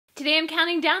Today I'm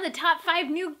counting down the top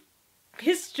 5 new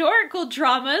historical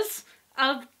dramas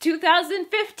of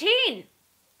 2015.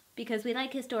 Because we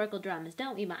like historical dramas,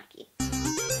 don't we, Maki?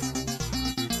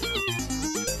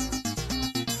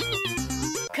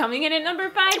 Coming in at number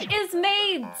 5 is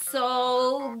Maids.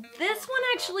 So this one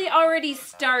actually already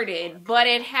started, but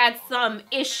it had some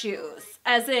issues.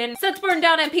 As in, sets burn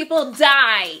down and people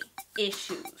die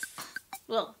issues.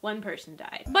 Well, one person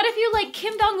died. But if you like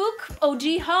Kim Dong-wook, Oh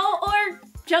Ji-ho, or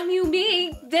Jung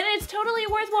Yoo-mi, then it's totally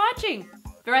worth watching.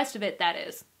 The rest of it, that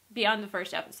is. Beyond the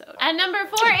first episode. And number 4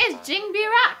 is Jing Bi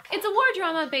Rock. It's a war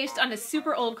drama based on a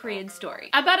super old Korean story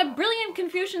about a brilliant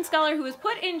Confucian scholar who was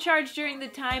put in charge during the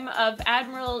time of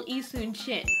Admiral Lee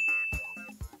Sun-shin,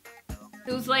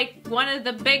 who's like one of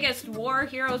the biggest war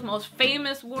heroes, most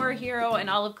famous war hero in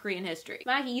all of Korean history.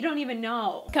 Maki, you don't even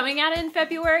know. Coming out in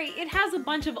February, it has a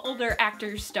bunch of older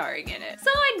actors starring in it. So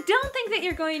I don't think that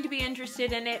you're going to be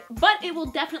interested in it, but it will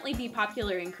definitely be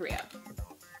popular in Korea.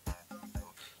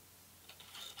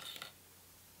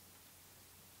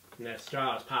 And that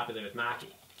straw is popular with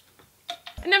Maki.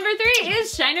 Number 3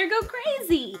 is Shine or Go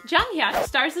Crazy. Jang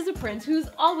stars as a prince who's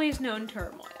always known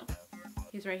turmoil.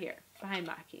 He's right here, behind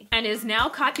Maki. And is now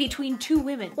caught between 2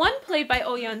 women. One, played by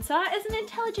Oh Yeon-sa, is an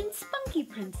intelligent, spunky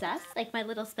princess, like my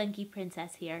little spunky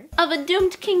princess here, of a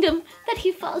doomed kingdom that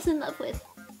he falls in love with.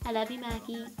 I love you,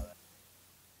 Maki.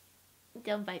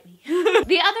 Don't bite me.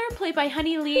 The other, played by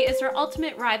Honey Lee, is her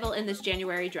ultimate rival in this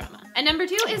January drama. And number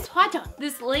 2 is Hwajeong.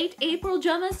 This late April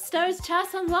drama stars Cha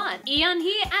Sung-won, Lee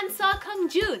Yeon-hee, and Seo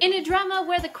Kang-joon in a drama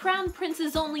where the crown prince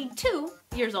is only 2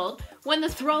 years old when the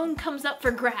throne comes up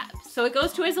for grabs. So it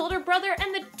goes to his older brother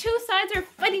and the 2 sides are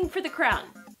fighting for the crown.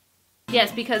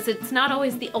 Yes, because it's not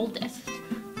always the oldest.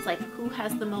 It's like who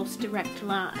has the most direct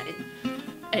line,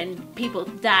 and people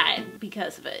died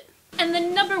because of it. And the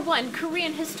number 1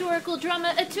 Korean historical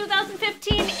drama of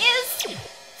 2015 is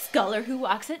Scholar Who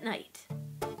Walks at Night.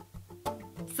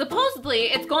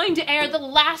 Supposedly, it's going to air the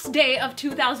last day of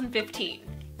 2015.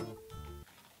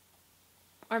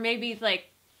 Or maybe,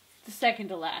 like, the second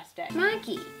to last day.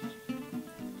 Maki,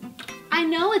 I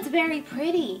know it's very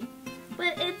pretty,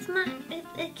 but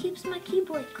it keeps my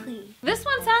keyboard clean. This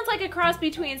one sounds like a cross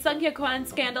between Seung Hyuk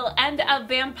Scandal and a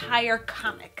vampire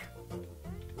comic.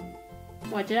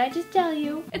 What did I just tell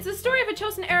you? It's the story of a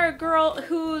Chosun era girl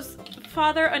whose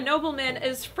father, a nobleman,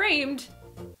 is framed.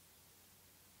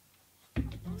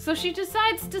 So she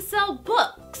decides to sell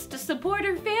books to support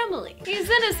her family. He's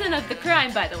innocent of the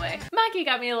crime, by the way. Maki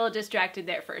got me a little distracted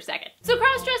there for a second. So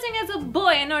cross-dressing as a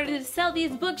boy in order to sell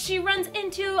these books, she runs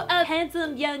into a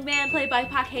handsome young man played by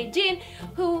Park Hae-jin,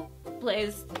 who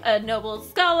plays a noble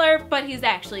scholar, but he's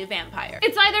actually a vampire.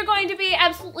 It's either going to be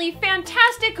absolutely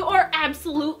fantastic or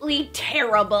absolutely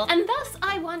terrible, and thus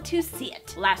I want to see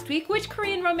it. Last week, which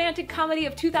Korean romantic comedy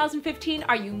of 2015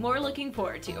 are you more looking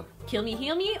forward to? Kill Me,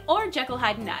 Heal Me, or Jekyll,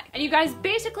 Hyde and I? And you guys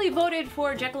basically voted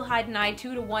for Jekyll, Hyde and I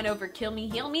 2-1 over Kill Me,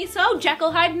 Heal Me, so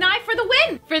Jekyll, Hyde and I for the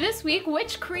win! For this week,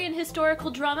 which Korean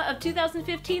historical drama of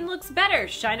 2015 looks better?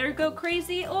 Shine or Go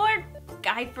Crazy, or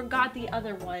I forgot the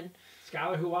other one.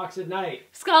 Scholar Who Walks at Night.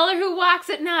 Scholar Who Walks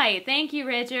at Night. Thank you,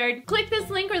 Richard. Click this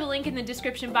link or the link in the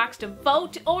description box to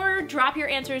vote, or drop your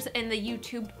answers in the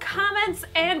YouTube comments,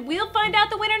 and we'll find out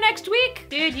the winner next week.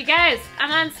 Dude, you guys, I'm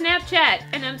on Snapchat,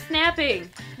 and I'm snapping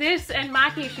this, and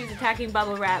Maki, she's attacking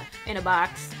bubble wrap in a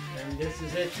box. And this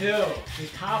is it too.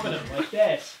 She's popping them like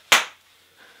this.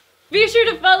 Be sure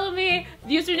to follow me.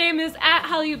 The username is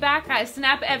 @Hallyu Back. I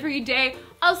snap every day.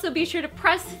 Also, be sure to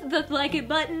press the like it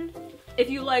button if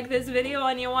you like this video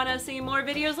and you want to see more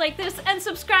videos like this, and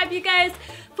subscribe, you guys,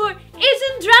 for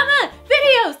Asian drama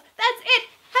videos. That's it.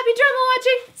 Happy drama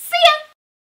watching. See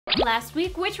ya! Last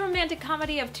week, which romantic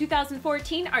comedy of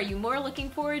 2014 are you more looking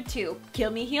forward to?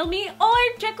 Kill Me, Heal Me, or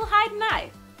Jekyll, Hyde and I?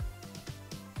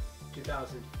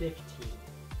 2015.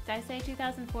 Did I say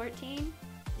 2014?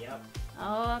 Yep.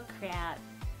 Oh crap.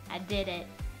 I did it.